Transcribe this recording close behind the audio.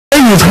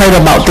you've heard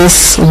about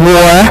this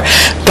war,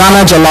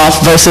 Ghana Jollof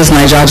versus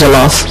Niger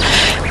Jollof.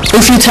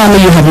 If you tell me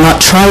you have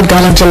not tried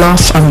Ghana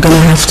Jollof, I'm gonna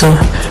have to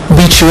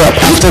beat you up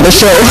after the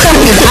show.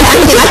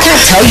 I can't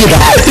tell you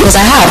that because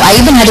I have. I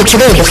even had it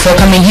today before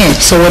coming here.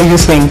 So what do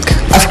you think?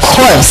 Of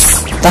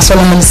course. That's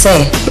what I'm going to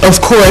say. Of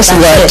course,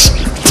 That's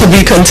but to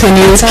be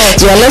continued.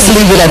 Yeah, let's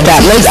leave it at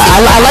that. I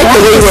like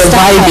the way we're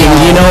vibing,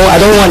 you know. I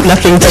don't want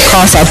nothing to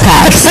cross our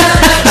paths.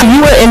 You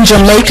were in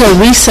Jamaica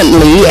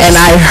recently, and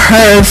I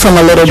heard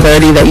from a little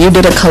birdie that you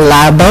did a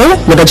collabo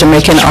with a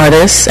Jamaican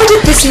artist. How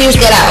did this news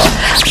get out?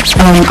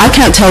 I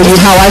can't tell you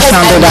how I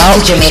found it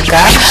out.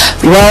 Jamaica.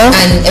 Well,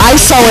 I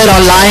saw it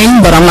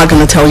online, but I'm not going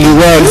to tell you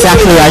where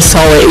exactly I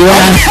saw it.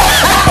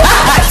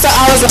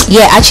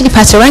 Yeah, actually,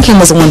 Pastor Rankin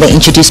was the one that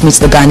introduced me to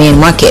the Ghanaian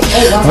market.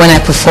 When I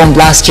performed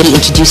last year, he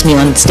introduced me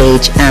on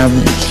stage,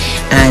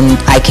 and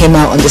I came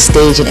out on the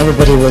stage, and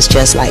everybody was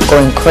just like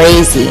going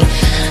crazy.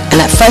 And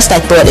at first, I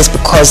thought it's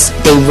because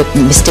they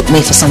mistook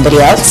me for somebody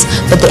else,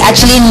 but they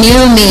actually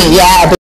knew me. Yeah.